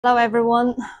Hello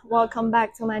everyone, welcome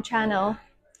back to my channel.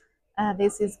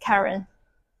 This is Karen.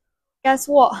 Guess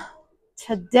what?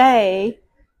 Today,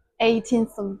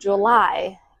 18th of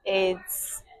July,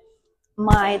 it's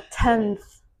my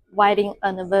 10th wedding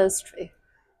anniversary.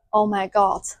 Oh my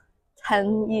god,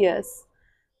 10 years.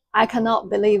 I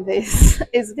cannot believe this.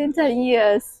 It's been 10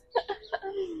 years.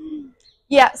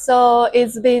 Yeah, so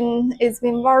it's been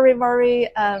very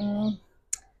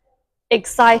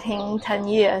exciting 10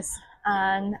 years,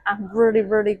 and I'm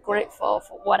really grateful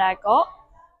for what I got.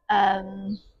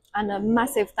 And a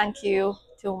massive thank you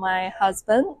to my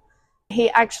husband.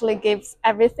 He actually gives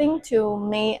everything to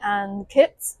me and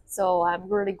kids, so I'm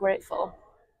really grateful.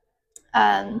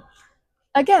 And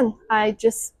again, I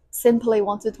just simply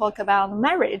want to talk about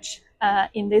marriage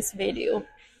in this video.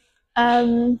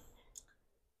 I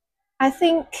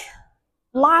think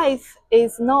life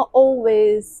is not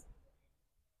always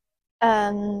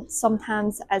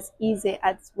sometimes as easy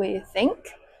as we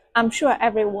think. I'm sure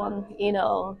everyone,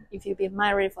 if you've been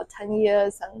married for 10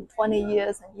 years and 20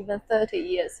 years and even 30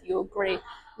 years, you agree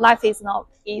life is not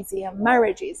easy and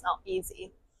marriage is not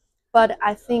easy. But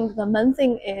I think the main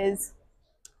thing is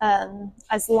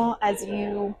as long as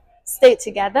you stay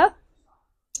together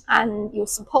and you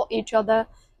support each other,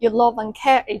 you love and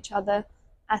care each other,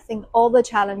 I think all the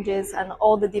challenges and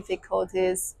all the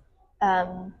difficulties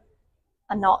are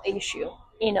not issue.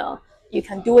 You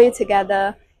can do it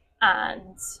together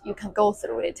and you can go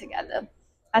through it together.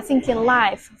 I think in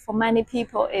life, for many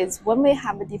people, is when we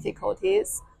have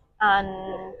difficulties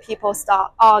and people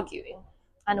start arguing,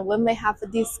 and when we have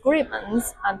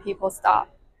disagreements and people start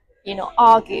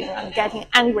arguing and getting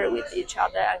angry with each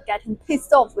other and getting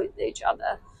pissed off with each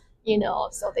other,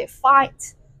 so they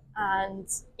fight, and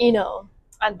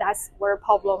and that's where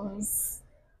problems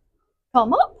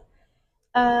come up.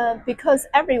 Because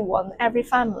every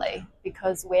family,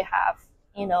 because we have,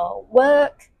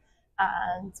 work,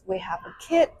 and we have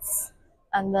kids,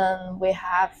 and then we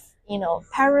have,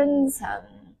 parents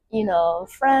and,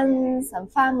 friends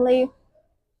and family.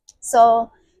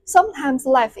 So sometimes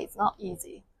life is not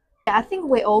easy. I think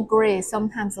we all agree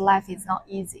sometimes life is not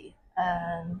easy,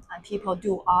 and people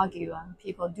do argue and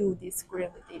people do disagree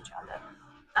with each other.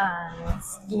 And,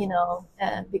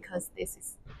 because this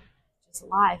is just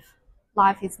life.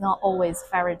 Life is not always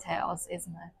fairy tales,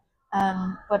 isn't it?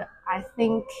 But I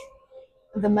think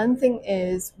the main thing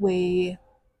is when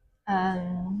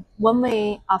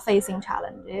we are facing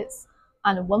challenges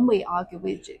and when we argue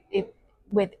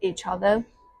with each other,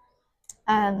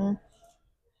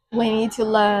 we need to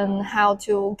learn how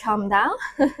to calm down.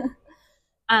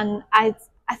 And I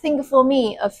think for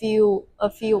me, a few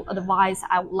advice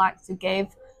I would like to give.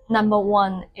 Number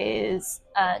one is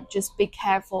just be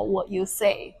careful what you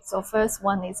say. So first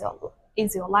one is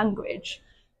your language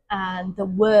and the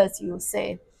words you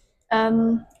say.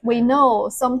 We know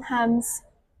sometimes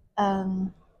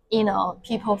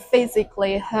people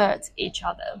physically hurt each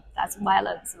other. That's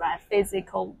violence, right?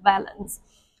 Physical violence.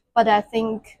 But I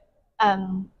think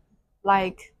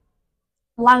like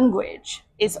language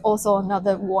is also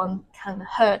another one, can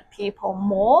hurt people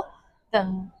more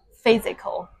than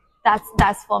physical.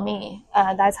 That's for me.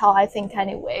 That's how I think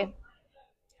anyway.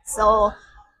 So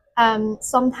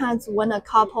sometimes when a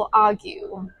couple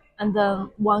argue, and then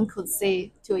one could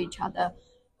say to each other,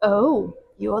 "Oh,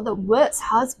 you're the worst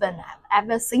husband I've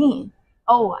ever seen.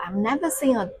 Oh, I've never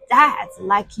seen a dad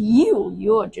like you.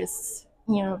 You're just,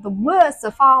 the worst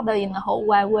father in the whole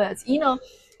wide world."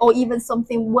 Or even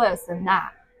something worse than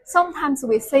that. Sometimes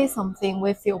we say something,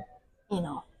 we feel,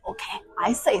 okay,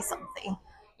 I say something.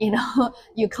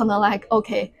 You kind of like,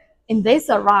 okay, in this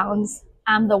round,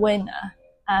 I'm the winner.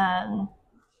 And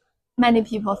many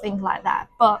people think like that.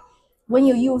 But when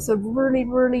you use a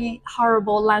really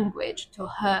horrible language to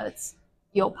hurt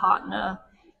your partner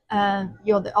and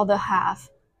the other half,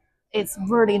 it's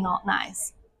really not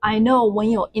nice. I know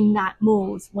when you're in that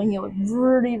mood, when you're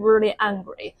really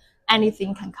angry,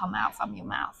 anything can come out from your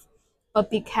mouth.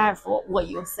 But be careful what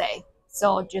you say.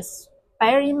 So just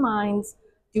bear in mind,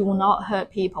 do not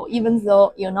hurt people, even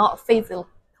though you're not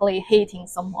physically hating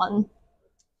someone.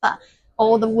 But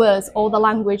all the words, all the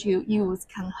language you use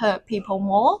can hurt people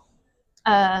more.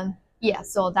 Yeah,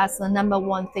 so that's the number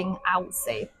one thing I would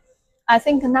say. I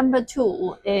think number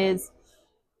two is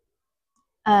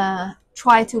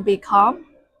try to be calm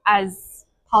as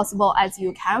possible as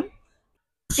you can.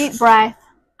 Deep breath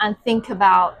and think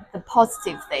about the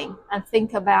positive thing and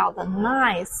think about the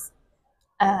nice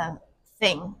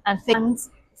thing, and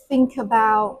think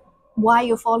about why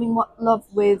you fall in love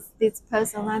with this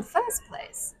person in the first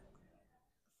place.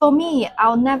 For me,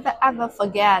 I'll never ever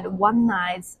forget one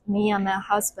night me and my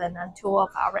husband and two of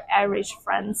our Irish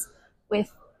friends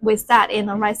we sat in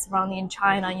a restaurant in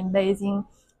China in Beijing.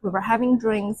 We were having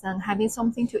drinks and having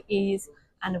something to eat,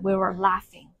 and we were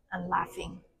laughing and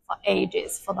laughing for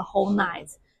ages for the whole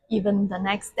night. Even the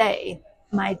next day,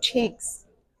 my cheeks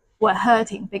were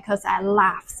hurting because I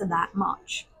laughed that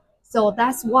much. So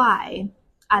that's why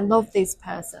I love this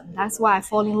person. That's why I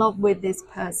fall in love with this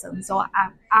person. So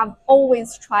I've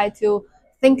always tried to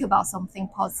think about something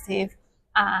positive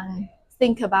and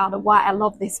think about why I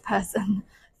love this person.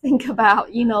 Think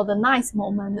about, the nice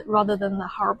moment rather than the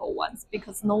horrible ones,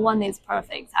 because no one is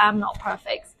perfect. I'm not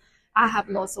perfect. I have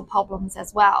lots of problems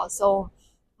as well. So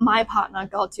my partner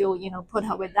got to, put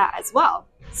her with that as well.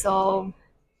 So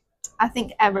I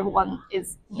think everyone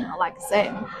is, like the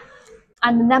same.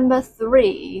 And number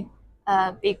three,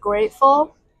 be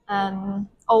grateful and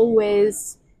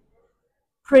always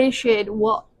appreciate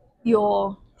what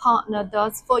your partner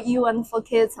does for you and for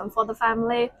kids and for the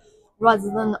family, rather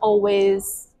than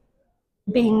always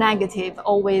being negative,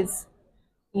 always,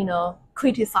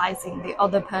 criticizing the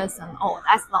other person. Oh,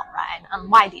 that's not right. And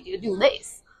why did you do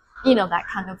this? That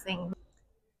kind of thing.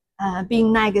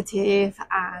 Being negative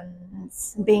and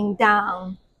being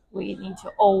down, we need to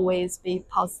always be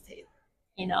positive,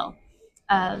 you know.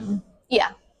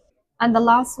 Yeah. And the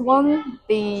last one,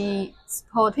 be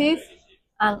supportive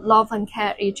and love and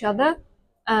care each other.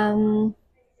 Um,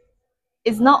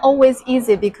 it's not always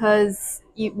easy because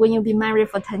when you've been married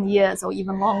for 10 years or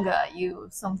even longer, you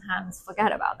sometimes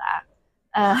forget about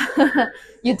that.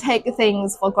 You take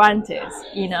things for granted,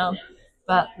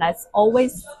 but let's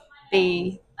always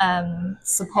be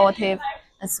supportive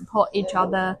and support each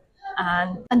other.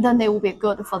 And then it will be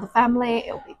good for the family,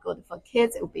 it will be good for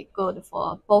kids, it will be good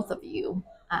for both of you.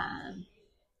 And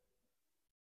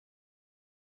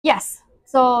yes,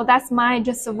 so that's my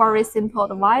just a very simple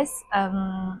advice.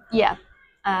 Yeah,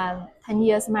 10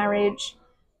 years marriage.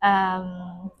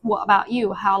 What about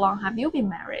you? How long have you been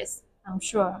married? I'm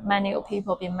sure many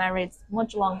people been married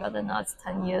much longer than us,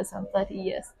 10 years and 30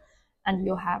 years. And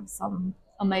you have some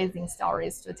amazing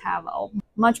stories to tell, or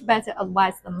much better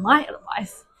advice than my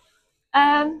advice.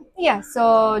 Yeah,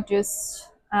 so just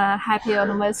happy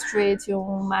anniversary to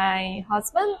my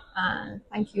husband.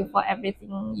 Thank you for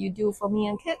everything you do for me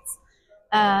and kids.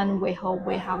 And we hope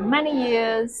we have many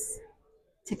years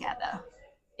together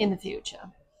in the future.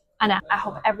 And I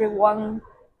hope everyone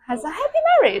has a happy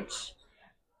marriage.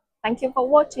 Thank you for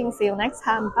watching. See you next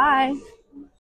time. Bye.